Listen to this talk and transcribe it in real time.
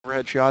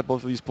overhead shot.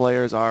 Both of these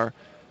players are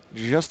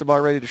just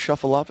about ready to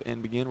shuffle up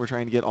and begin. We're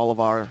trying to get all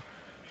of our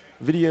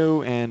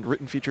video and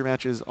written feature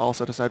matches all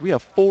set aside. We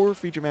have 4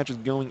 feature matches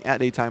going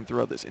at a time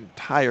throughout this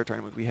entire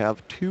tournament. We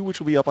have 2 which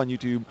will be up on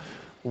YouTube,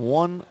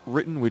 1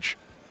 written which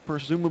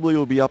presumably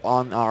will be up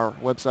on our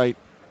website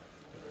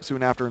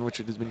soon after, in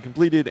which it has been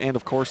completed, and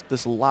of course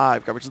this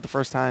live coverage. This is the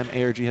first time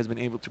ARG has been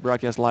able to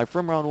broadcast live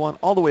from round 1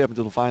 all the way up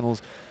until the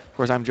finals. Of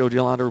course, I'm Joe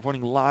Giolander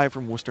reporting live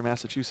from Worcester,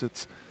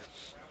 Massachusetts.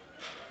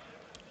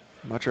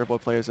 I'm not sure if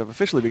both players have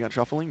officially begun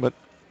shuffling, but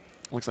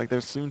looks like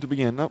they're soon to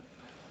begin. Nope.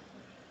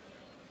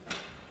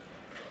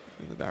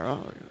 I think we're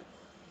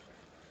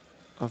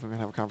going to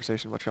have a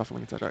conversation about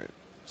shuffling, etc. All right.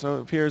 So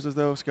it appears as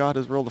though Scott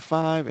has rolled a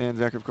 5, and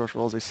Zachary, of course,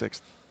 rolls a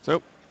 6.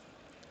 So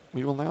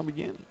we will now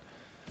begin.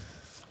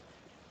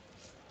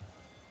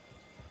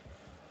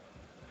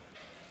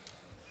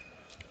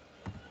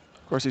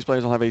 Of course, these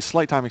players will have a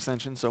slight time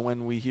extension, so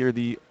when we hear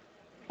the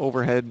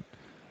overhead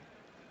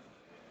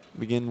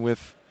begin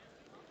with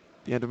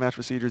the end of match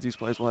procedures, these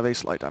players will have a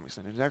slight time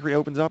extension. Zachary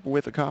opens up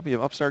with a copy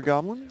of Upstart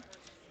Goblin,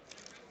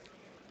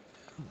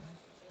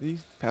 the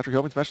Patrick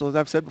Hoban special, as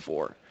I've said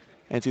before.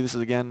 And see, this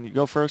is again, you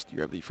go first, you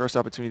have the first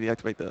opportunity to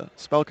activate the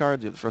spell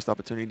cards, you have the first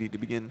opportunity to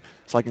begin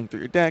cycling through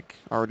your deck,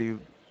 already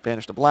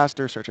banished a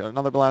blaster, search out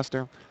another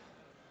blaster.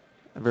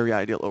 A very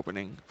ideal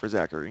opening for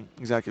Zachary,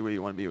 exactly where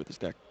you want to be with this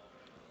deck.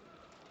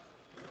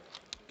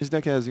 His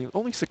deck has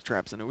only 6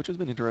 traps in it, which has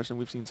been interesting.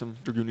 We've seen some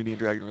Dragoonity and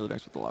Dragon Ruler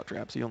decks with a lot of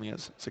traps. He only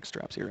has 6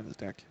 traps here in his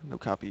deck. No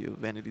copy of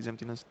Vanity's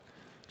Emptiness.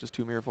 Just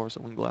 2 Mirror Force,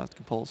 a Wind Blast,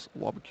 Compulse,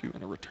 Wabakoo,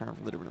 and a Return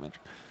from the Different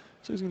Dimension.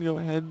 So he's going to go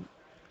ahead,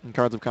 and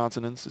Cards of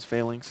Consonance, his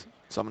Phalanx,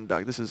 Summon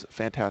Deck. This is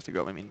fantastic.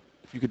 I mean,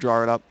 if you could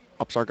draw it up,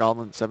 Upstart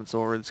Goblin, 7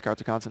 Swords,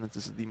 Cards of Consonance,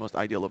 this is the most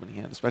ideal opening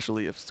hand,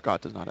 especially if Scott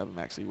does not have a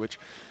Maxi, which,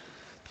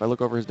 if I look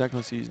over his deck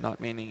list, he's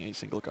not maining a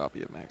single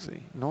copy of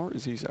Maxi, nor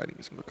is he siding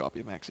a single copy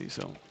of Maxi,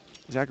 so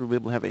Zachary will be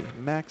able to have a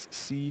Max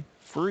C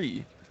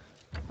free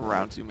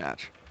round 2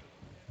 match.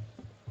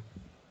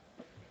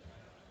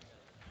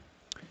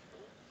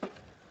 So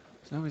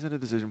now he's at a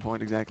decision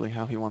point exactly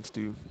how he wants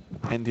to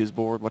end his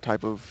board, what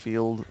type of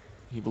field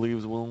he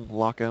believes will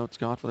lock out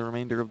Scott for the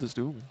remainder of this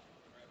duel.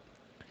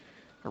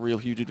 A real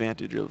huge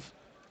advantage of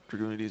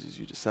Dragoonities is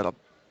you just set up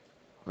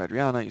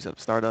Adriana, you set up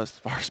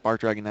Stardust, Spark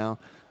Dragon now.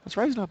 That's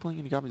right, he's not playing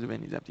any copies of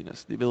Vanity's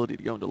Emptiness. The ability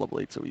to go into level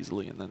 8 so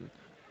easily, and then,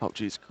 oh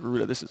geez,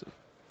 Garuda, this is a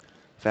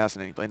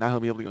fascinating play. Now he'll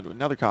be able to go into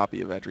another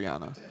copy of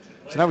Adriana.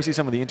 So now we see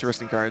some of the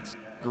interesting cards.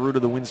 Garuda,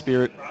 the Wind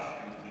Spirit.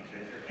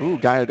 Ooh,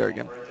 Gaia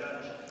Durgan.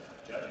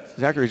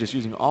 Zachary is just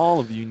using all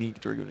of the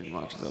unique Dragoonity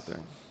monsters out there.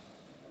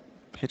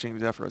 Pitching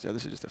the Zephyros. Yeah,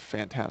 this is just a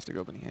fantastic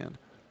opening hand.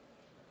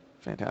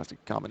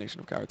 Fantastic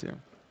combination of cards here.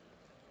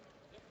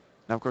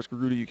 Now, of course,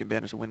 Garuda, you can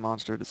banish a wind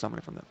monster to summon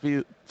it from the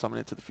field, summon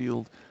it to the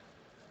field.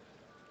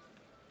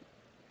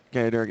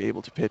 Gaia Durgan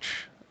able to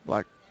pitch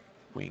Black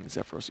Wing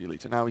Zephyros the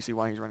Elite. So now we see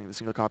why he's running the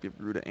single copy of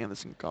Garuda and the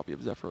single copy of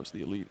Zephyros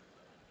the Elite.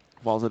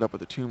 Follows it up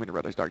with a Tomb and a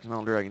Red Eyes Dark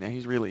Metal Dragon. Now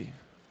he's really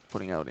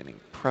putting out an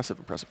impressive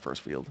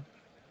first field.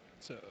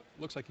 So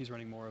looks like he's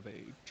running more of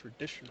a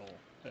traditional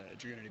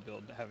Dragoonity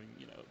build, having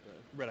the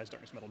Red Eyes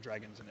Darkness Metal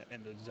Dragons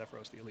and the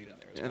Zephyros the Elite in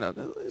there as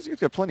well. He's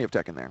got plenty of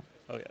tech in there.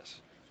 Oh yes.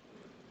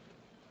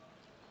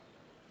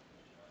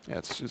 Yeah,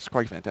 it's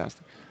quite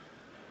fantastic.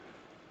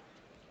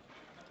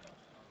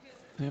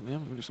 Yeah, we'll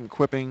do some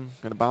equipping.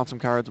 Going to bounce some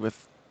cards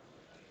with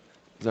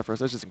Zephyros.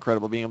 That's just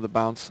incredible. Being able to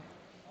bounce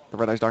the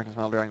Red Eyes Darkness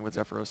Metal Dragon with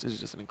Zephyros is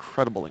just an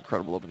incredible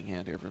opening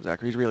hand here from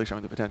Zachary. He's really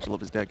showing the potential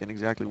of his deck and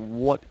exactly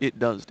what it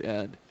does to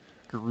add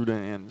Garuda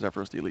and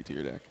Zephyros the Elite to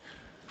your deck.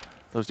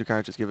 Those 2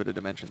 cards just give it a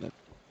dimension that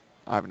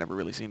I've never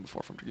really seen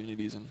before from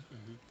Dragoonities. And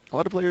a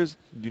lot of players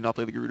do not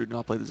play the Garuda, do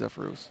not play the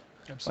Zephyros.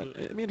 Absolutely.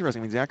 But it'd be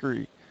interesting. I mean,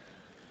 Zachary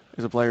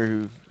is a player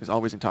who is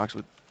always in talks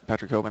with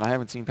Patrick Hoban. I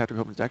haven't seen Patrick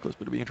Hoban's deck list,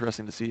 but it'd be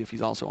interesting to see if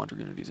he's also on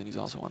Dragoonities and he's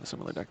also on a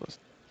similar deck list.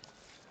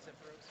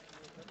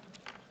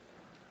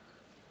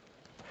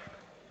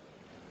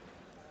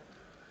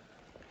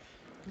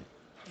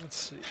 Let's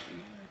see.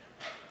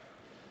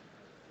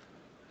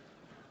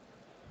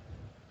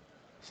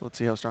 So let's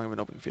see how strong of an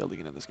opening field he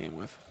can end this game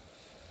with.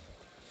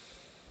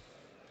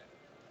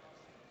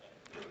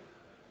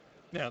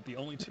 Now, the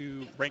only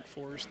 2 rank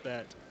 4s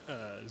that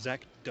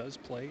Zach does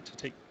play to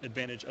take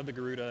advantage of the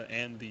Garuda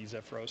and the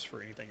Zephyros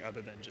for anything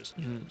other than just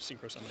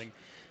synchro summoning,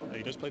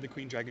 he does play the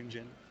Queen Dragon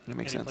Djinn, That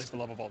makes and sense. he plays the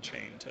Love of All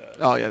Chain to.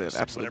 Oh yeah,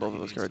 send absolutely. whatever Both of he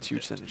those needs cards,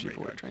 huge to his synergy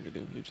for what graveyard. you're trying to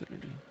do. Huge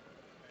synergy.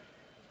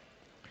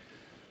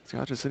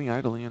 Scott just sitting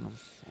idly and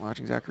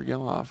watching Zachary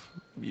go off.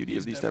 Beauty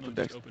of these type of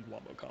decks. Opened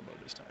Wombo combo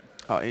this time.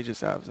 Oh, he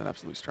just has an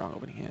absolutely strong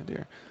opening hand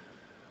here.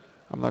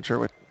 I'm not sure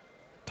what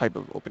type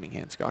of opening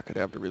hand Scott could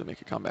have to really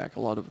make a comeback. A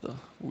lot of the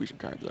Ouija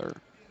cards are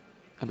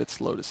a bit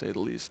slow, to say the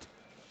least.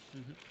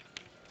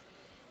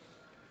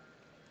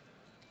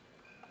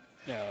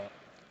 Now,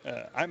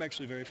 I'm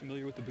actually very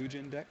familiar with the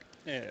Bujin deck,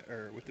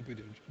 or with the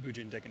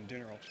Bujin deck in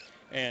general,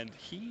 and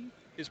he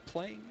is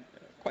playing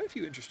quite a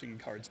few interesting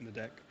cards in the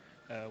deck.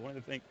 One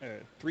of the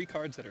 3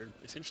 cards that are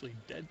essentially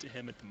dead to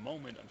him at the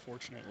moment,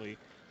 unfortunately.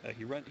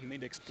 He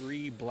main decks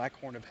 3 Black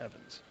Horn of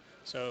Heavens.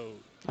 So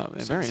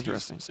Very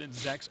interesting. since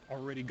Zach's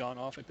already gone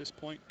off at this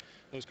point,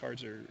 those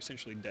cards are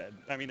essentially dead.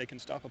 I mean, they can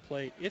stop a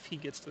play if he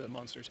gets the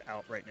monsters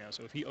out right now.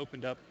 So if he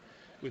opened up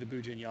with a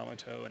Bujin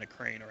Yamato and a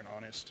Crane or an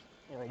Honest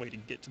or a way to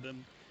get to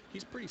them,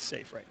 he's pretty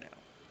safe right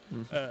now.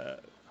 Mm-hmm.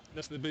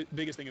 That's the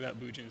biggest thing about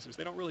Bujins is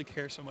they don't really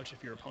care so much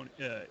if your opponent,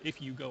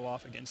 if you go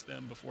off against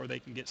them before they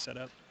can get set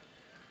up,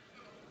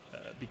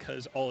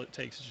 because all it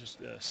takes is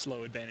just a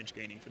slow advantage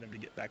gaining for them to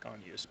get back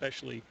on you,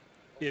 especially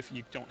if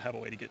you don't have a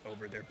way to get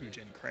over their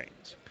Bujin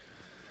Cranes.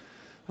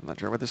 I'm not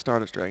sure. With the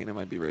Stardust Dragon, it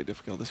might be very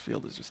difficult. This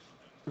field is just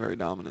very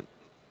dominant.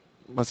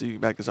 Unless you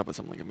back this up with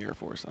something like a Mirror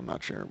Force, I'm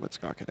not sure what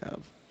Scott could have.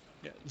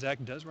 Yeah, Zach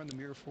does run the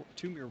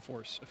two Mirror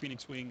Force, a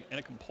Phoenix Wing, and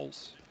a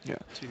Compulse Yeah.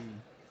 to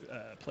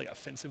play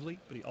offensively,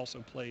 but he also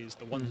plays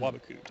the one Mhm.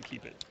 Wabaku to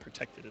keep it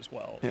protected as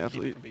well, Yeah, keep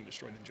absolutely. it from being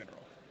destroyed in general.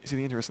 You see,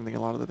 the interesting thing,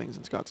 a lot of the things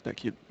in Scott's deck,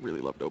 he'd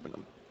really love to open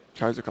them.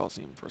 Kaiser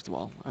Coliseum, first of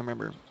all. I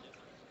remember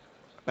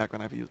back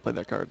when I played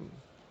that card in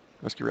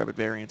Rescue Rabbit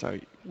variants,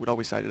 I would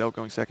always side it out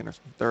going second or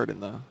third in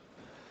the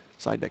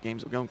side deck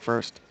games. Going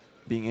first,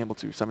 being able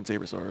to summon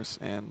Sabersaurus,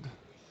 and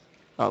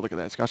oh, look at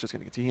that. Scott's just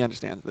going to continue. He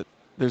understands that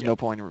there's Yep. no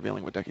point in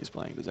revealing what deck he's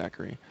playing to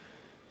Zachary.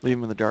 Leave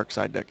him in the dark,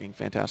 side decking.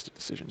 Fantastic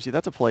decision. See,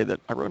 that's a play that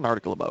I wrote an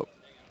article about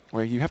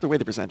where you have to weigh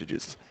the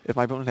percentages. If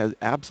my opponent has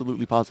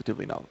absolutely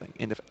positively nothing,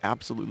 and if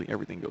absolutely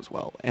everything goes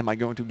well, am I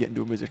going to get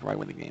into a position where I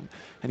win the game?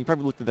 And he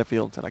probably looked at that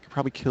field and said, I could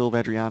probably kill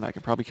Vadriana, I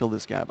could probably kill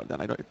this guy, but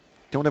then I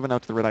don't have an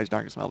out to the Red Eyes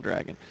Darkness Metal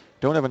Dragon,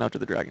 don't have an out to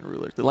the Dragon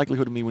Rulers. The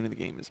likelihood of me winning the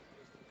game is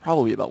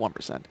probably about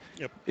 1%.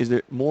 Yep. Is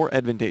it more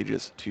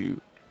advantageous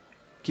to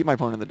keep my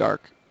opponent in the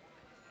dark,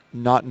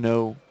 not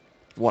know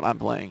what I'm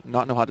playing,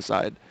 not know how to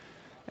side,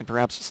 and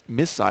perhaps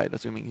miss side,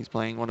 assuming he's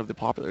playing one of the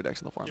popular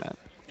decks in the Yep. format?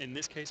 In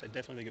this case, I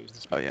definitely think it was the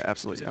Oh smart yeah, choice.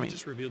 absolutely. Because I if he mean,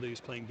 just revealed that he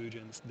was playing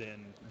Bujins,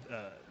 then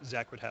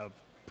Zach would have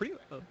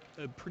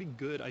a pretty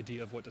good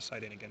idea of what to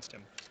side in against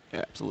him.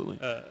 yeah, absolutely.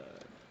 Uh,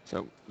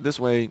 So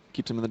this way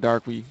keeps him in the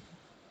dark. We'll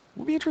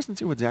be interested to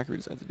see what Zachary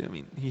decides to do. I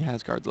mean, he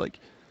has cards like,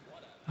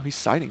 oh, he's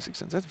siding 6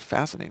 cents. That's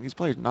fascinating. These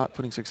players not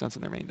putting 6 cents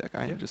in their main deck.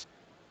 I yeah, am just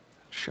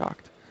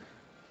shocked.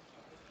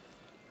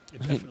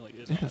 it I mean, definitely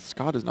is. yeah,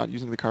 Scott is not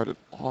using the card at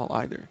all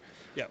either.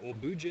 Yeah, well,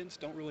 Bujins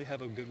don't really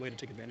have a good way to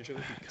take advantage of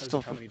it because Still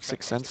of how many trap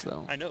 6 cards cents they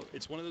have. though. I know,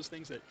 it's one of those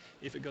things that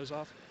if it goes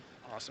off,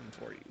 awesome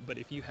for you. But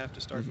if you have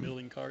to start Mhm.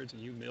 milling cards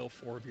and you mill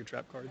 4 of your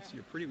trap cards,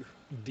 you're pretty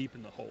deep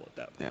in the hole at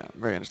that point. Yeah,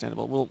 very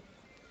understandable. Well,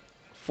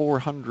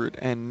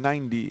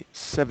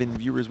 497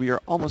 viewers. We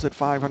are almost at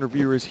 500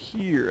 viewers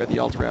here at the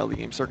Ultra Reality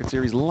Game Circuit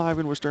Series live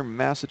in Worcester,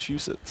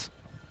 Massachusetts.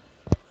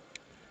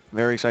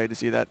 Very excited to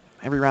see that.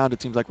 Every round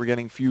it seems like we're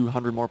getting a few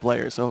hundred more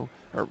players, or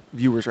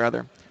viewers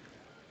rather.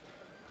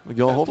 We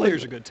go hopefully.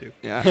 Players are good too.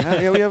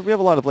 Yeah, we have a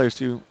lot of players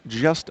too.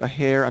 Just a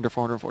hair under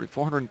 440,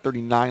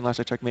 439 last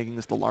I checked, making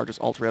this the largest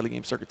Ultra Reality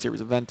Game Circuit Series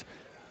event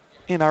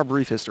in our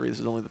brief history. This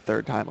is only the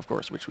third time, of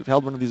course, which we've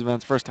held one of these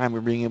events. First time we're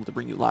being able to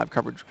bring you live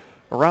coverage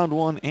of round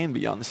 1 and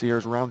beyond. This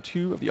year's round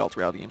 2 of the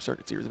Ultra Reality Game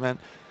Circuit Series event.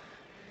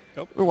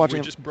 Nope, We're watching.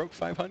 we just broke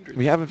 500.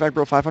 We have, in fact,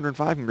 broke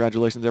 505.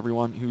 Congratulations,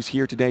 everyone who's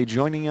here today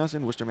joining us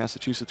in Worcester,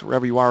 Massachusetts,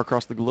 wherever you are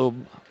across the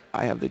globe.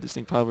 I have the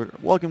distinct pleasure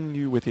of welcoming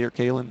you with here,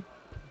 Kalen.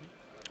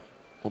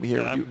 We'll be here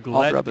with you I'm all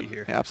glad throughout to the... be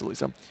here. Yeah, absolutely.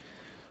 So,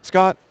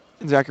 Scott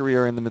and Zachary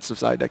are in the midst of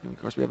side decking. Of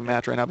course, we have a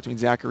match right now between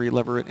Zachary,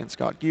 Leverett, and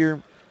Scott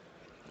Geer.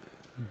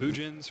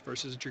 Bujins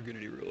versus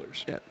Dragoonity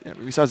Rulers. Yeah,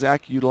 we saw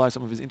Zach utilize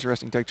some of his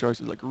interesting deck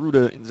choices like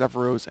Garuda and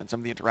Zephyros and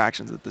some of the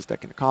interactions that this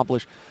deck can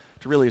accomplish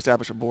to really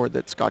establish a board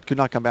that Scott could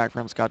not come back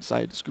from. Scott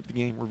decided to scoop the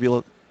game,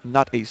 reveal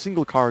not a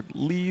single card,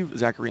 leave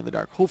Zachary in the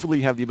dark.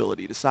 Hopefully have the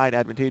ability to side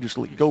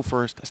advantageously, go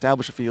first,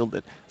 establish a field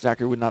that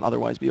Zachary would not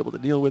otherwise be able to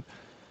deal with,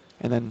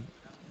 and then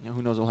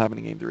who knows what will happen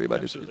in Game 3.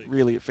 But Absolutely. it's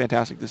really a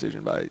fantastic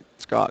decision by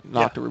Scott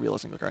not to reveal a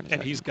single card in his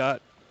And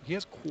deck. he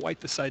has quite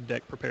the side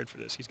deck prepared for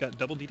this. He's got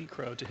double DD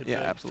Crow to hit the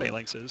absolutely.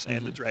 Phalanxes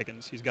and the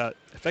Dragons. He's got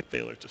Effect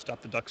Veilers to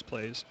stop the Ducks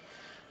plays.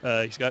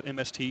 He's got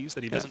MSTs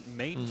that he doesn't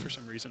main for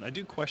some reason. I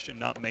do question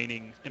not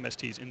maining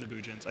MSTs in the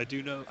Bujins. I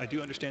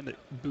do understand that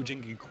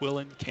Bujin and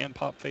Quillen can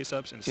pop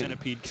face-ups and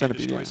Centipede can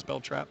destroy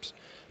spell traps,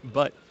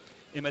 but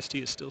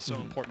MST is still so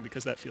important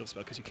because that field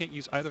spell, because you can't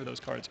use either of those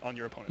cards on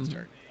your opponent's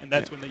turn, and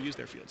that's when they use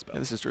their field spell. Yeah,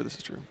 this is true.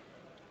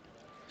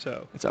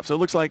 So it's up. So it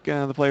looks like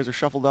the players are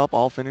shuffled up,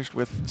 all finished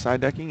with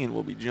side decking, and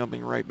we'll be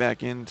jumping right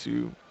back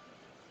into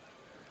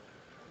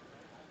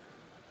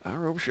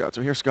our overshot.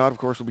 So here Scott, of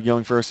course, will be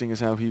going first, seeing as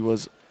how he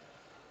was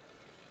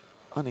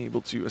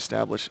unable to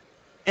establish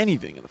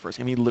anything in the first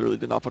game. He literally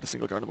did not put a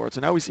single card on the board.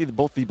 So now we see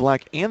both the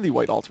black and the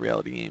white Ultra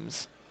Reality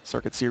Games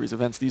Circuit Series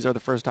events. These are the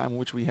first time in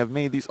which we have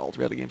made these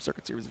Ultra Reality Games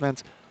Circuit Series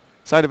events.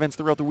 Side events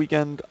throughout the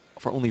weekend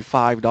for only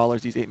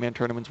 $5. These 8-man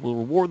tournaments will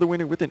reward the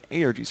winner with an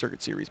ARG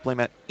Circuit Series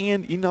playmat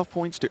and enough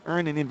points to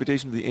earn an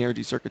invitation to the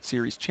ARG Circuit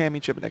Series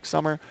Championship next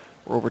summer,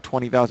 where over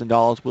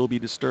 $20,000 will be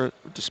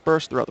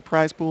dispersed throughout the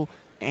prize pool.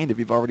 And if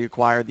you've already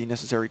acquired the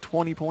necessary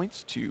 20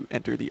 points to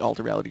enter the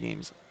Ultra Reality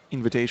Games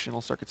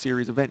Invitational Circuit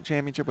Series Event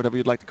Championship, whatever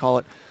you'd like to call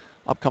it,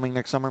 upcoming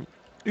next summer,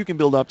 you can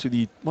build up to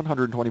the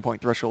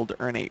 120-point threshold to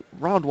earn a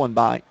round 1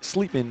 bye,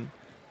 sleep in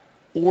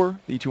or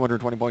the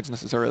 220 points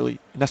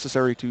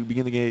necessary to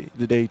begin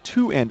the day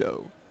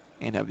 2-0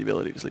 and have the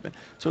ability to sleep in.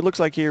 So it looks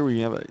like here we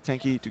have a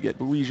Tenki to get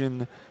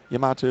Buijin,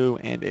 Yamato,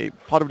 and a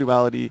Pot of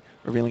Duality,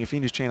 revealing a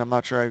Fiendish Chain. I'm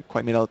not sure I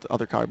quite made out the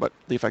other card, but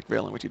the effect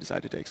veiling which he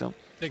decided to take. So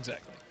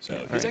Exactly. So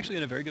yeah, he's right. actually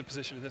in a very good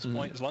position at this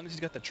point. As long as he's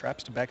got the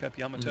traps to back up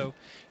Yamato,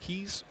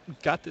 he's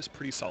got this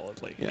pretty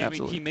solidly. Yeah, I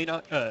mean, absolutely.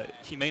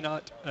 he may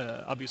not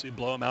obviously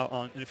blow him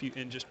out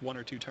in just 1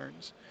 or 2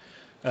 turns,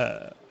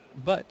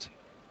 but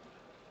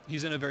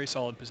he's in a very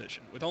solid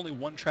position. With only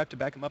one trap to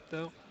back him up,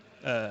 though,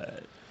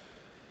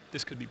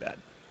 this could be bad.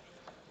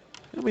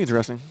 It'll be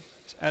interesting.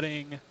 He's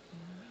adding.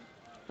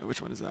 Which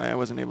one is that? I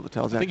wasn't able to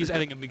tell. I think Zachary. he's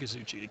adding a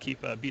Mikazuchi to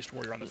keep Beast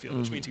Warrior on the field,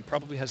 which means he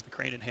probably has the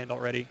crane in hand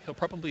already. He'll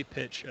probably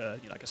pitch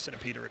like a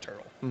Centipede or a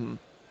Turtle.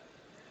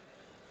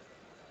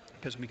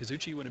 Because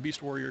Mikazuchi, when a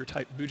Beast Warrior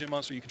type Bujin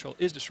monster you control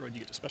is destroyed, you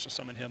get to special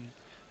summon him.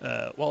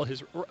 While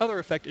his other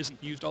effect isn't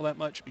used all that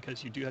much,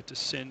 because you do have to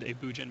send a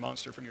Bujin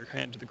monster from your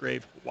hand to the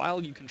grave while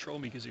you control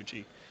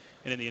Mikazuchi,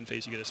 and in the end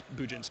phase you get a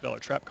Bujin spell or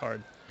trap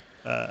card.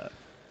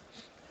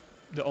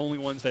 The only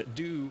ones that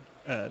do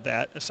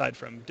that, aside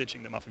from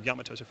ditching them off of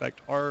Yamato's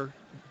effect, are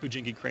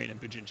Bujingi Crane and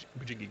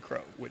Bujingi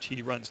Crow, which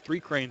he runs 3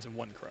 cranes and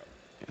 1 crow.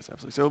 Yes,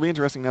 absolutely. So it'll be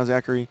interesting now,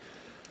 Zachary.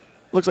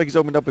 Looks like he's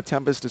opened up with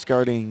Tempest,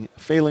 discarding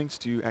Phalanx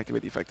to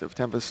activate the effect of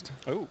Tempest.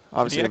 Oh,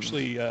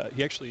 obviously. and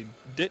he actually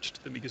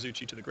ditched the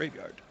Mikazuchi to the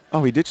graveyard.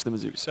 Oh, he ditched the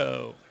Mizuki.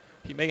 So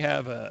he may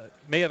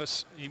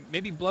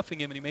be bluffing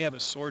him, and he may have a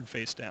sword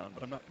face down,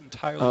 but I'm not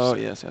entirely Oh,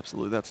 certain. yes,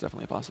 absolutely. That's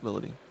definitely a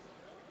possibility.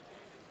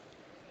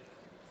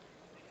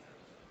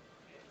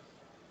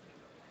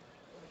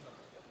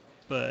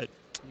 But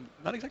I'm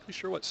not exactly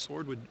sure what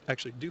sword would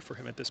actually do for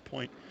him at this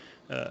point.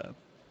 Yeah,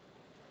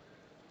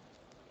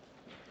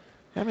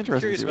 I'm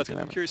interested to see what's going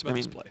to I'm happen. curious about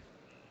this play.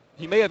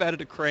 He may have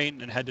added a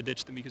crane and had to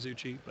ditch the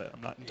Mikazuchi, but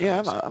I'm not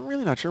entirely certain. I'm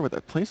really not sure what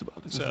that plays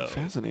about. It's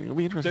fascinating. It'll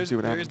be interesting to see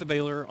what happens. There's the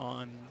Veiler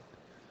on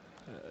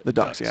the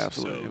Ducks, yeah,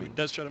 absolutely. So it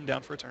does shut him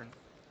down for a turn.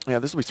 Yeah,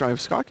 this will be strong. If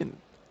Scott can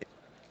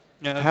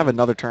Yeah, have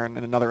another turn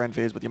and another end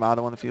phase with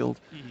Yamato on the field,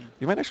 Mm-hmm.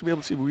 you might actually be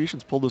able to see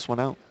Buishin's pull this one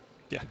out.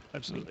 Yeah,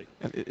 absolutely.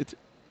 It's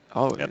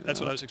Yep, that's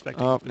what I was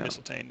expecting. Oh, The no.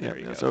 Mistletoe. There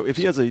you go. So if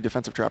he has a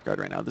defensive trap card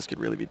right now, this could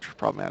really be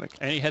problematic.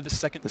 And he had the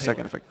second. The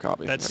second effect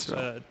copy. That's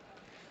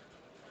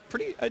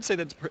pretty. I'd say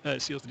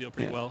that seals the deal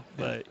pretty well.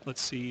 Yeah. But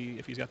let's see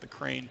if he's got the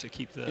crane to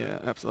keep the. Yeah,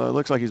 absolutely. It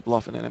looks like he's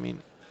bluffing it. I mean,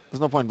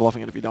 there's no point in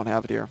bluffing it if you don't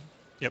have it here.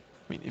 Yep.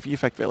 I mean, if you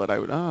effect veil it, I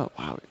would. Oh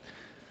wow.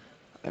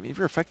 I mean, if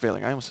you're effect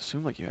veiling, I almost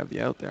assume like you have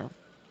the out there.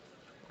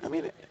 I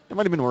mean, it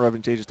might have been more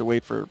advantageous to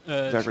wait for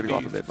Zachary to go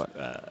off a bit,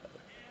 but.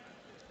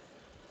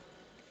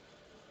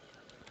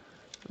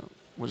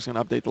 We're just going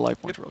to update the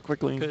life points real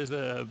quickly. Because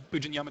the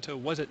Bujin Yamato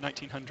was at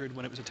 1900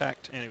 when it was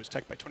attacked, and it was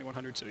attacked by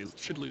 2100, so he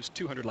should lose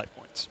 200 life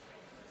points.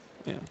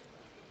 Yeah.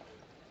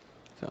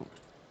 So.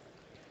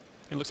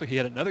 It looks like he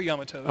had another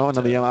Yamato. Oh,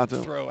 another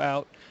Yamato. Throw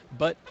out,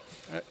 but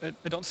I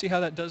don't see how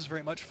that does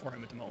very much for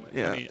him at the moment.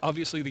 Yeah. I mean,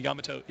 obviously the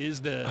Yamato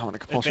is the. Oh, and a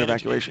compulsory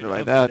evacuation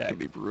like that could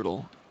be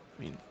brutal.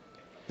 I mean,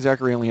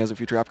 Zachary only has a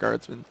few trap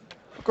cards, and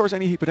of course,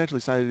 any he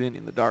potentially sided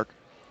in the dark.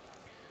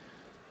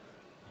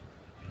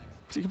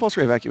 See,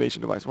 compulsory evacuation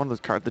device, one of those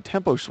cards, the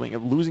tempo swing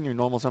of losing your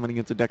normal summon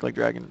against a deck like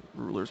Dragon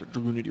Rulers or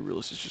Dragoonity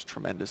Rulers is just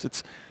tremendous.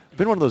 It's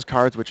been one of those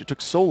cards which it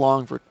took so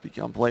long for it to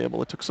become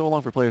playable. It took so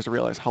long for players to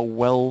realize how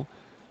well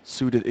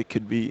suited it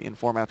could be in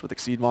formats with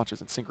Exceed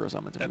Launches and Synchro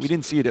Summons. I mean, we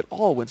didn't see it at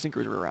all when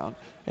Synchros were around,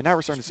 and now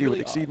we're starting to see it with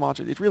Exceed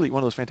Launches. It's really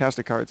one of those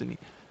fantastic cards, and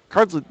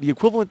the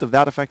equivalent of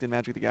that effect in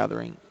Magic the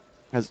Gathering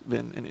has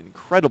been an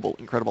incredible,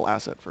 incredible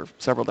asset for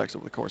several decks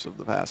over the course of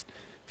the past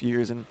few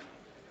years. And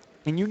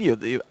in Yu-Gi-Oh,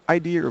 the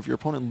idea of your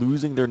opponent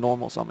losing their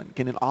normal summon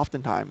can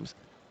oftentimes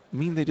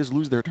mean they just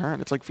lose their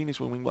turn. It's like Phoenix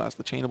Wing Blast,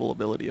 the chainable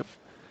ability of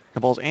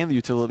Compulse and the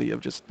utility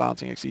of just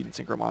bouncing Exceed and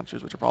Synchro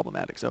monsters, which are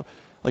problematic. So,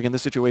 like in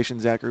this situation,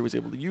 Zachary was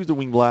able to use the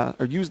Wing Blast,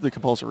 or use the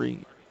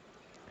compulsory,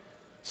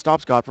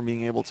 stop Scott from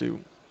being able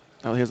to,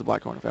 oh, here's the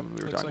Black Horn of Heaven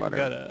we were talking about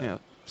earlier. Yeah,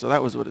 so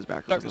that was what his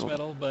background was. Darkness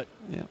Metal, but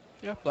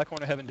yeah, Black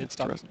Horn of Heaven did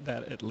stop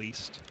that at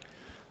least.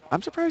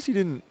 I'm surprised he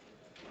didn't.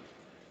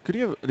 Could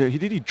he have?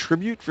 Did he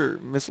tribute for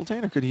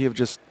Mistletoe, or could he have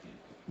just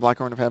Black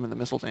Horn of Heaven the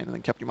Mistletoe and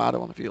then kept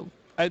Yamato on the field?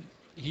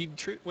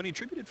 When he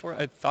tributed for it,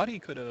 I thought he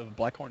could have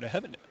Black Horn of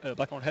Heaven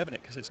it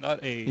because it's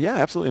not a. Yeah,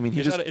 absolutely. I mean,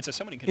 it's a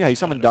summoning condition. Yeah, he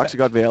summoned Ducks, he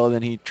got Veil, and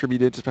then he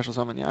tributed to special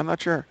summon. Yeah, I'm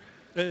not sure.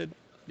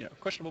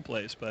 Questionable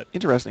plays, but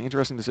interesting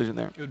decision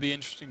there. It would be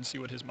interesting to see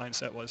what his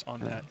mindset was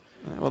on that.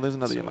 Well, there's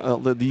another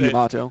the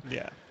Yamato.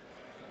 Yeah.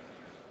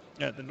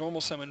 Yeah, the normal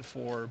summon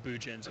for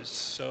Bujins is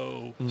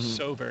so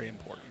very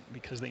important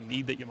because they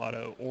need that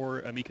Yamato or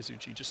a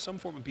Mikazuchi, just some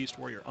form of Beast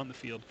Warrior on the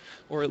field,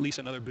 or at least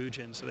another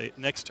Bujin, so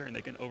next turn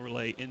they can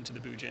overlay into the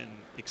Bujin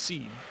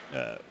Exceed,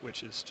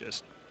 which is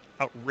just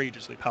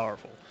outrageously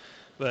powerful.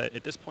 But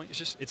at this point,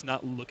 it's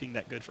not looking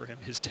that good for him.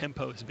 His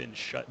tempo has been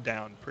shut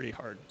down pretty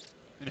hard.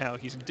 Now,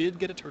 he did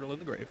get a turtle in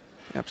the grave.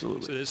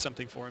 Absolutely. So it is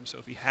something for him. So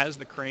if he has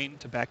the crane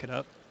to back it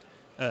up,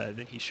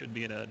 then he should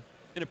be in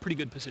a pretty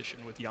good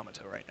position with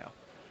Yamato right now.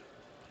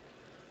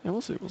 Yeah,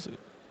 we'll see.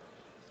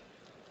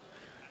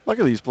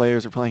 Luckily, these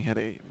players are playing at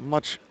a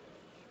much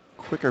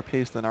quicker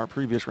pace than our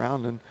previous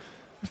round, and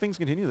if things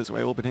continue this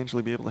way, we'll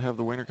potentially be able to have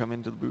the winner come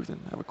into the booth and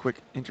have a quick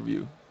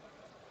interview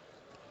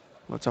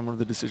about some of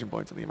the decision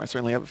points in the game. I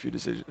certainly have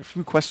a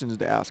few questions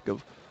to ask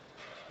of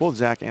both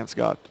Zach and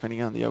Scott,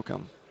 depending on the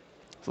outcome.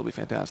 So it'll be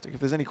fantastic. If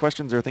there's any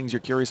questions or things you're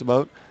curious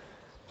about,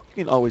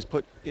 you can always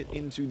put it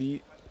into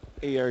the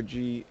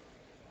ARG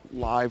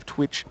live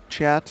Twitch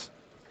chat.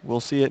 We'll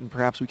see it, and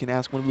perhaps we can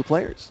ask one of the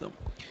players. So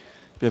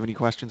if you have any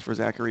questions for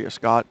Zachary or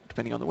Scott,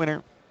 depending on the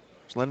winner,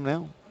 just let them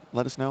know.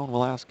 Let us know, and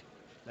we'll ask.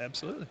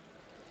 Absolutely.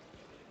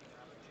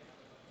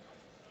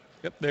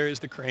 Yep, there is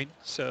the crane.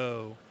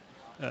 So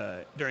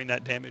during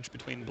that damage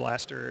between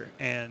Blaster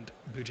and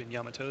Bujin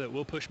Yamato, that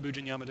will push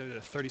Bujin Yamato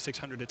to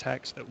 3,600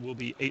 attacks. That will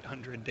be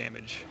 800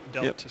 damage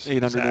dealt Yep, to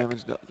 800 Zach,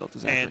 damage dealt to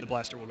Zachary. and the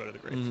Blaster will go to the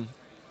grave. Mm-hmm.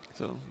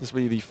 So this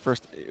will be the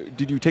first.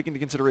 Did you take into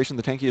consideration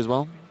the tanky as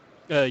well?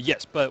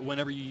 Yes, but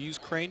whenever you use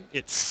crane,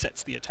 it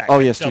sets the attack. Oh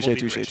at yes, double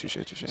touche, the touche,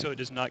 original. touche. So it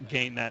does not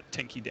gain that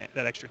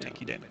that extra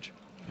tanky damage.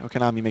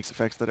 Konami makes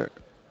effects that are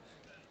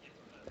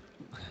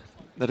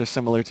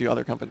similar to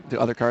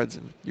other cards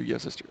in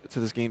Yu-Gi-Oh's history, to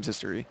this game's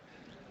history.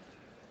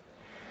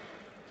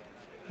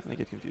 Make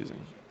it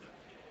confusing.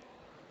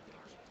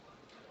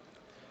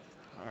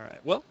 All right.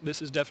 Well,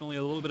 this is definitely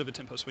a little bit of a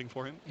tempo swing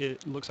for him.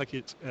 It looks like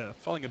it's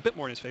falling a bit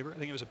more in his favor. I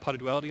think it was a pot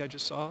of duality I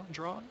just saw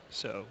drawn.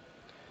 So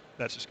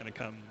that's just going to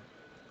come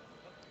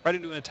right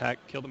into an attack,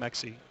 kill the Max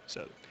C.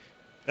 So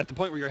at the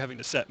point where you're having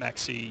to set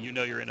Max C, you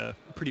know you're in a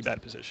pretty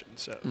bad position.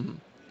 So,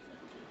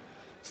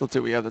 So let's see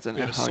what we have that's in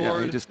we there. have a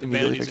sword, he just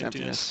immediately Vanity's picks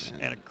emptiness,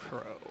 emptiness. and a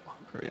crow.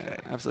 Yeah, Okay.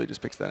 absolutely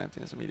just picks that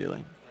emptiness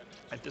immediately.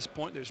 At this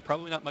point, there's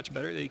probably not much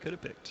better that he could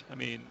have picked. I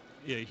mean,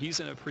 yeah, he's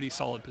in a pretty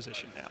solid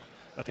position now.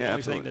 But the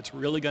only thing that's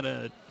really going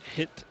to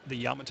hit the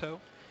Yamato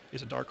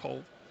is a Dark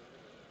Hole.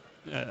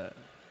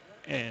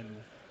 And,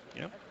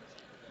 you know,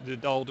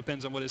 it all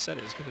depends on what his set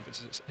is.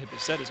 Because if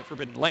his set is a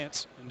Forbidden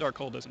Lance, and Dark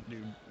Hole doesn't do,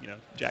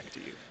 jack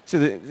to you. So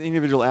the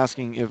individual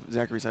asking if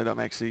Zachary sided up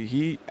Max C,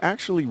 he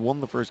actually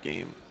won the first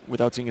game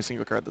without seeing a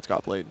single card that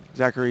Scott played.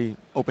 Zachary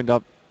opened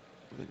up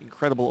with an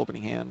incredible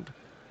opening hand,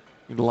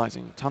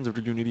 utilizing tons of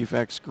Dragoonity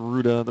effects,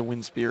 Garuda, the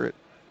Wind Spirit,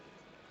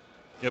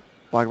 Yep.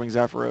 Blackwing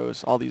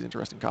Zapharos, all these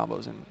interesting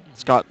combos. And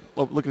Scott,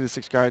 look at the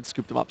 6 cards,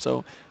 scooped them up.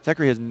 So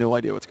Zachary has no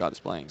idea what Scott is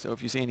playing. So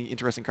if you see any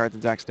interesting cards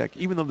in Zach's deck,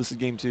 even though this is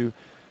game 2,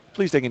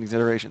 please take into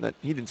consideration that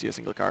he didn't see a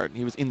single card.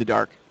 He was in the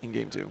dark in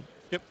game 2.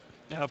 Yep.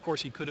 Now, of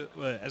course, he could have,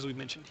 as we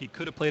mentioned, he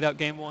could have played out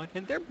game 1,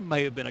 and there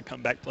may have been a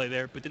comeback play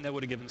there, but then that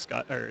would have given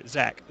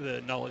Zach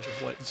the knowledge of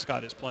what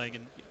Scott is playing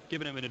and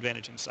given him an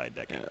advantage in side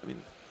decking. Yeah, I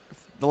mean,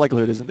 the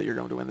likelihood isn't that you're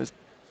going to win. There's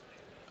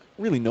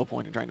really no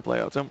point in trying to play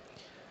out. So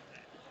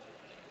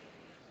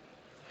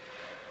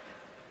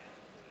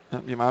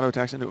Yamato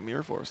attacks into a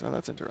Mirror Force. Now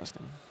that's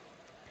interesting.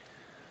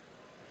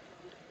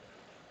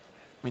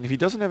 I mean, if he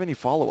doesn't have any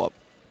follow-up,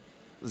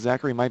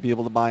 Zachary might be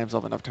able to buy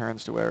himself enough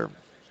turns to where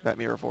that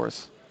Mirror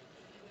Force.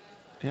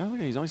 Yeah, look,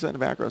 he's only set in the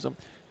back row. So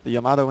the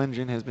Yamato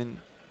engine has been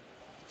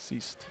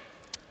ceased.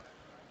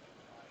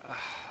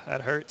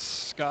 That hurts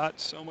Scott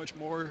so much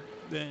more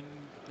than,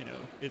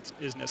 it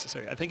is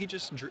necessary. I think he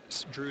just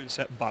drew and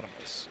set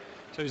bottomless.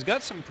 So he's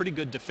got some pretty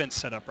good defense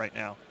set up right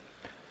now.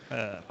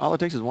 All it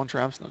takes is one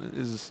Trapstone.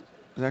 Is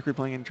Zachary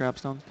playing any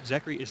Trapstones?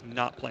 Zachary is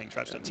not playing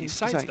Trapstones. He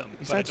sides them,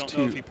 but I don't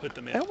know if he put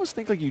them in. I almost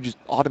think like you just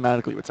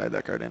automatically would side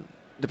that card in,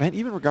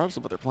 even regardless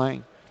of what they're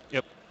playing.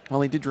 Yep.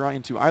 Well, he did draw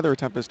into either a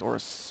Tempest or a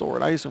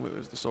Sword. I assume it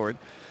was the Sword,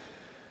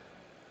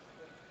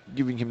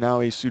 giving him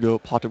now a pseudo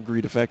Pot of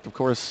Greed effect. Of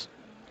course.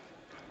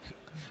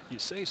 You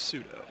say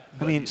pseudo,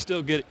 but he's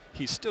still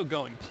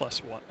going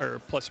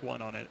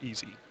 +1 on it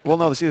easy. Well,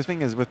 no. The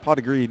thing is with Pot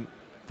of Greed,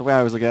 the way I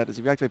always look at it is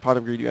if you activate Pot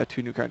of Greed, you add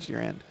 2 new cards to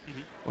your hand.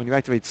 When you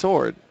activate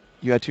Sword,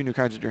 you add 2 new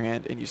cards to your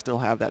hand, and you still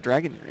have that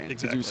dragon in your hand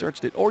because you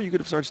searched it. Or you could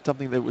have searched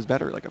something that was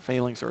better, like a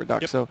Phalanx or a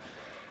Duck. Yep. So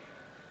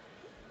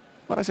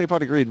when I say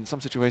Pot of Greed, in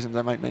some situations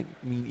that might mean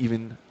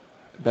even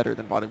better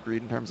than Pot of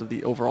Greed in terms of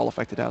the overall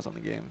effect it has on the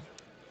game.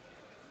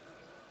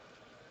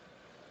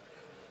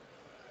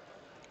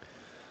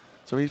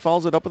 So he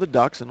follows it up with the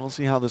Ducks, and we'll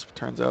see how this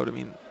turns out. I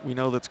mean, we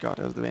know that Scott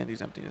has the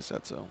Vandy's Emptiness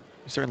set, so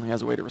he certainly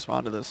has a way to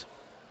respond to this.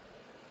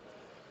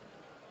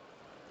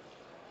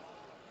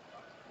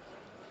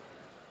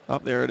 Oh,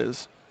 there it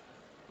is.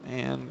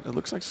 And it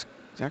looks like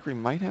Zachary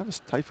might have a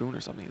Typhoon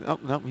or something. Oh,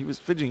 no, he was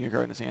fidgeting a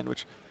card in his hand,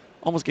 which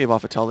almost gave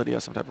off a tell that he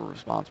has some type of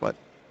response, but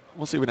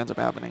we'll see what ends up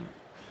happening.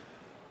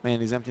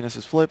 Vandy's Emptiness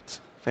is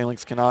flipped.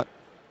 Phalanx cannot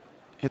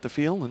hit the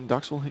field, and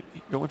Ducks will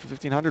go in for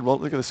 1,500. Well,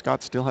 look at this.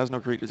 Scott still has no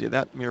creatures yet.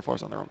 That Mirror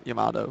Force on their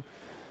Yamato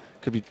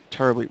could be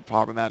terribly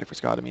problematic for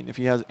Scott. I mean, if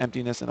he has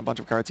Emptiness and a bunch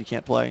of cards he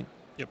can't play.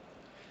 Yep.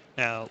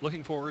 Now,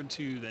 looking forward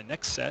to the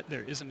next set,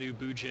 there is a new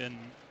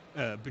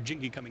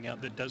Bujingi coming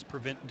out that does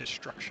prevent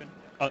destruction,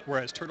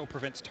 whereas Turtle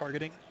prevents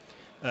targeting.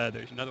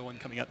 There's another one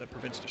coming out that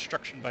prevents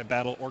destruction by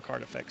battle or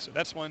card effects. So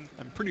that's one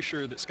I'm pretty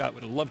sure that Scott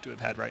would have loved to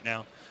have had right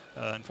now.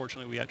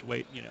 Unfortunately, we have to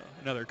wait,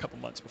 another couple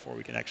months before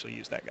we can actually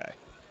use that guy.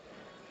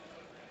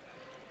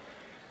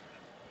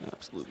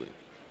 Absolutely.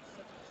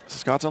 So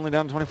Scott's only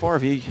down to 24.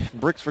 If he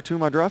bricks for 2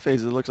 more draw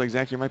phases, it looks like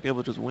Zachary might be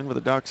able to just win with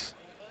the Ducks.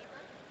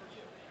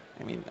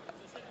 I mean,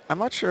 I'm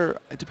not sure.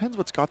 It depends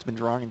what Scott's been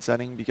drawing and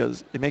setting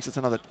because it makes it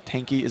sound that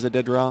Tanky is a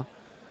dead draw,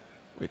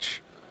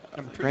 which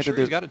I'm pretty granted sure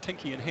he's got a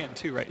Tinky in hand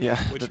too right yeah,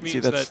 now, which see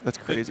means that that's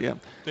crazy. Yeah,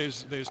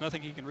 there's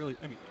nothing he can really.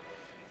 I mean,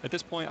 at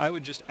this point, I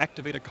would just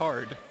activate a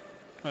card,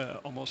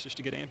 almost just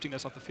to get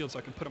emptiness off the field, so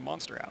I can put a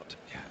monster out.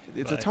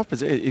 it's But a tough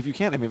position. If you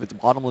can't, I mean, if it's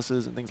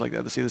bottomlesses and things like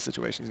that, to see the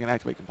situation, he's gonna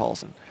activate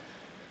Compulsion.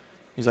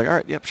 He's like, all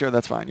right, yep, sure,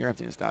 that's fine. Your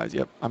emptiness dies.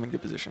 Yep, I'm in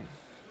good position.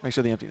 Make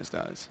sure the emptiness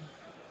dies.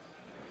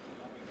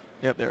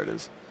 Yep, there it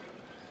is.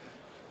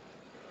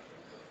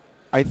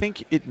 I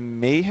think it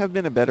may have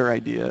been a better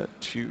idea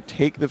to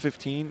take the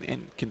 15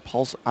 and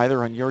compulse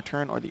either on your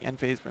turn or the end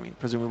phase, I mean,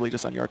 presumably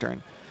just on your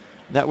turn.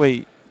 That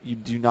way, you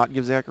do not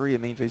give Zachary a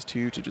main phase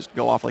 2 to just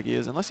go off like he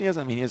is, unless he has,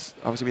 I mean,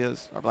 obviously he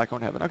has our Black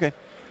Cone Heaven. Okay.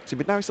 See,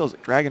 but now he still has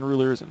Dragon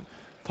Rulers and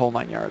the whole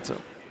 9 yards,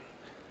 so.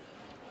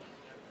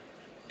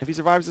 If he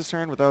survives this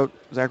turn without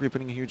Zachary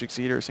putting a huge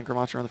Exceeder or Synchro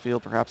Monster on the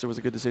field, perhaps it was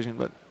a good decision,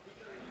 but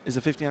is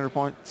the 1,500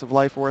 points of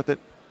life worth it?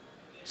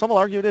 Some will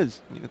argue it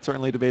is. I mean, it's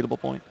certainly a debatable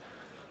point.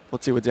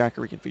 Let's see what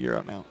Zachary can figure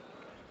out now.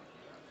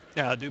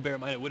 yeah, do bear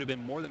in mind it would have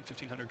been more than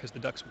 1,500 because the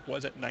Ducks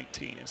was at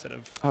 19 instead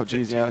of Oh, 15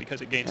 geez, yeah.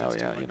 because it gains Oh, us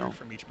yeah, 200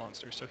 from each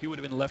monster. So he would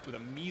have been left with a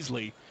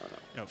measly,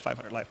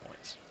 500 life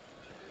points.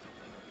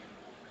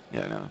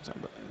 Yeah, no, I'm sorry,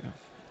 but,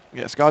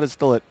 yeah, Scott is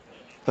still at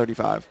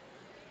 35. Is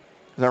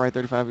that right?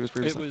 35 he was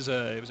previously?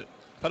 I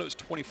thought it was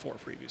 24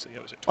 previously.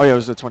 It was at 24. Oh, yeah, it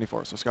was at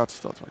 24, so Scott's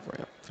still at 24.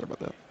 Yeah, sorry about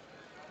that.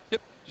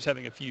 Yep, just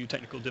having a few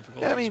technical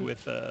difficulties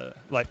with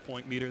life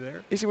point meter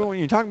there. You see, when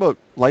you talk about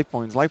life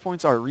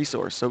points are a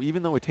resource. So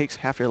even though it takes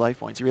half your life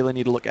points, you really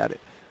need to look at it.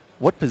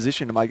 What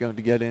position am I going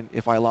to get in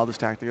if I allow this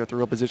attack to go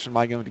through? What position am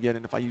I going to get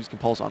in if I use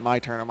Compulse on my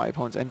turn or my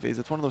opponent's end phase?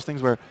 It's one of those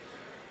things where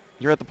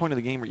you're at the point of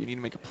the game where you need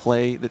to make a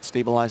play that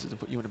stabilizes and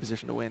put you in a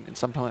position to win. And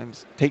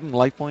sometimes taking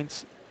life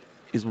points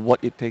is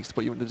what it takes to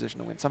put you in a position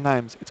to win.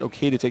 Sometimes it's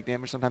okay to take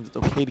damage. Sometimes it's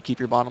okay to keep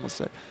your bottomless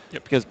set.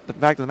 Yep. Because the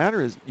fact of the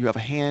matter is you have a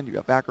hand, you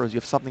have back rows, you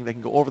have something that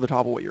can go over the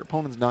top of what your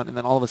opponent's done, and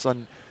then all of a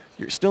sudden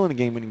you're still in a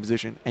game-winning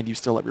position, and you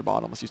still have your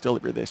bottomless, you still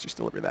have your this, you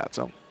still have your that.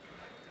 So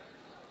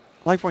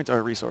life points are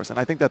a resource, and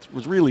I think that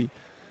was really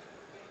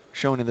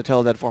shown in the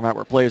Teledead format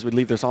where players would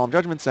leave their Solemn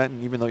Judgment set,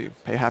 and even though you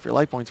pay half your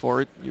life points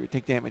for it, you would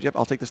take damage. Yep,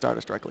 I'll take the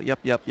Stardust directly.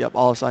 Yep.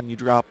 All of a sudden you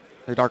drop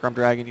the Dark Arm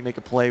Dragon, you make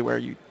a play where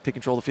you take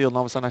control of the field, and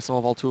all of a sudden I still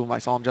have all 2 of my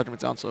Solemn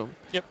Judgments down, so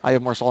yep. I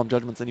have more Solemn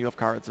Judgments than you have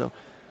cards. So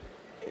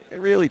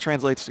it really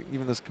translates to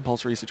even this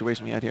compulsory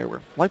situation we had here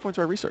where life points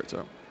are a research,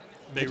 so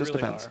They it just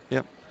really depends. are.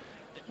 Yep,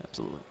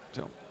 absolutely.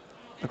 So,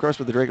 of course,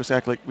 with the Draco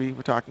Sack, like we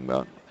were talking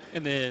about.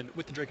 And then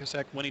with the Draco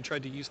Sack, when he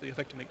tried to use the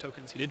effect to make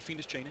tokens, he did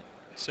Fiendish Chain it.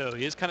 So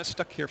he is kind of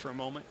stuck here for a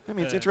moment. I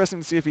mean, it's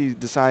interesting to see if he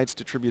decides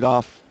to tribute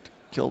off to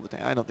kill the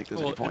tank. I don't think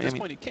there's any point. At this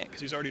point he can't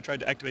because he's already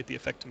tried to activate the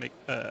effect to make...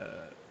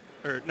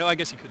 or no, I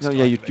guess he could. No, still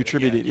yeah, you activate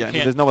tribute it. Yeah, I mean,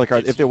 can't- there's no other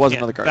card. If there was you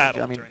another can't card,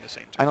 battle I mean, during the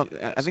same I turn.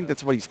 don't. I think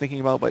that's what he's thinking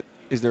about. But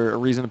is there a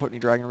reason to put any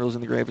Dragon Rules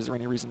in the grave? Is there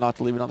any reason not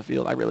to leave it on the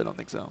field? I really don't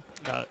think so.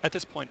 At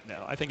this point,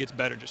 no. I think it's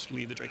better just to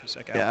leave the Draco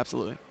Sack out. Yeah,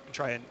 absolutely.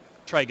 And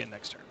try again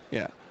next turn.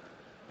 Yeah.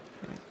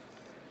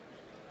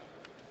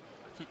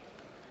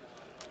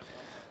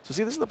 So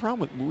see, this is the problem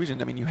with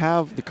Wujian. I mean, you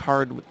have the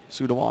card with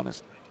Pseudo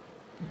Honest,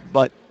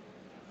 but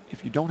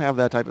if you don't have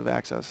that type of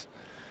access,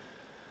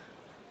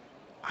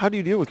 how do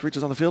you deal with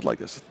creatures on the field like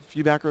this? A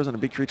few back rows and a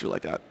big creature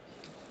like that.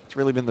 It's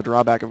really been the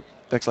drawback of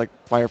decks like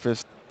Fire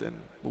Fist and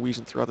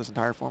Wujian throughout this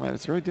entire format.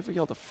 It's very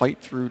difficult to fight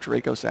through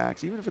Draco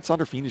Sacks, even if it's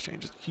under Fiendish Chain,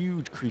 just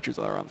huge creatures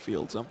that are on the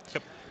field. So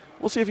Yep.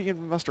 we'll see if he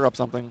can muster up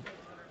something.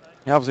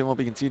 He obviously won't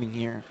be conceding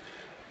here.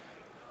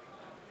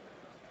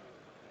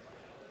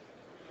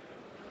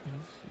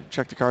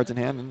 Check the cards in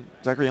hand, and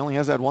Zachary only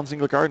has that one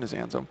single card in his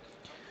hand. So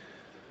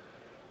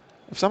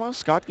if somehow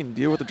Scott can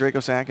deal with the Draco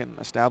Sack and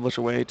establish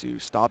a way to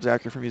stop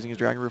Zachary from using his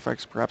Dragon Roof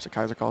X, perhaps a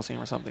Kaiser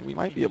Coliseum or something, we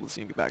might be able to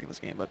see him get back in this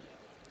game. But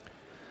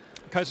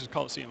Kaiser's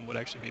Coliseum would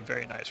actually be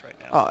very nice right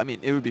now. oh, I mean,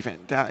 it would be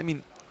fantastic. I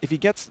mean, if he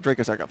gets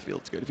Draco Sack off the field,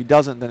 it's good. If he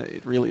doesn't, then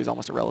it really is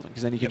almost irrelevant,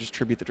 because then he can just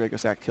tribute the Draco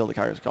Sack, kill the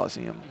Kaiser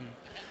Coliseum.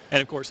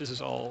 And of course, this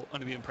is all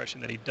under the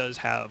impression that he does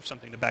have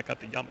something to back up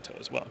the Yamato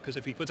as well. Because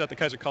if he puts out the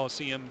Kaiser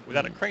Coliseum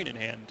without a Crane in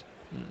hand,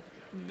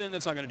 then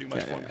that's not going to do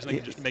much for him. Because then he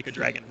can just make a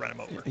dragon run him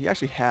over. He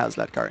actually has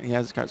that card. He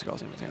has the Kaiser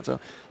Coliseum in his hand. So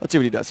let's see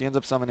what he does. He ends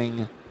up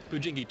summoning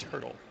Bujingi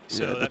Turtle.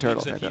 So the that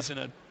turtle, means that he's in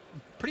a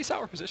pretty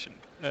sour position.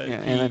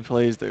 and then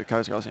plays the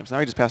Kaiser Coliseum. So now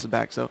he just passes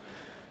back. So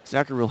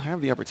Zachary will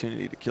have the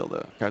opportunity to kill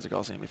the Kaiser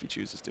Coliseum if he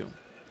chooses to.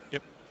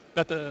 Yep.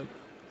 Let's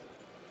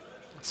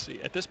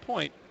see. At this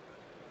point,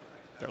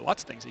 there are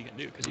lots of things he can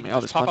do because he can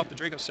just pop up the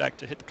Draco Sack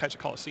to hit the Kaiser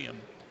Coliseum.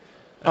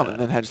 And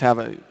then just have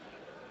a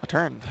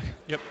turn.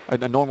 Yep.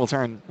 A normal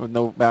turn with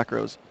no back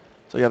rows.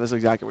 So yeah, this is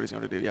exactly what he's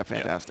going to do. Yeah,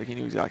 fantastic. Yep.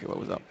 He knew exactly what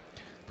was up.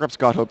 Perhaps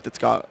Scott hoped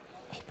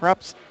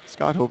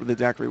that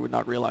Zachary would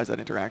not realize that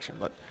interaction,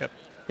 but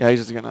yeah, he's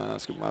just going to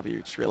scoop him up. He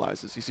just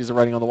realizes he sees the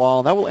writing on the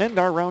wall. And that will end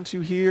our round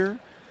 2 here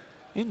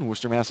in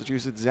Worcester,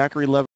 Massachusetts. Zachary Leverett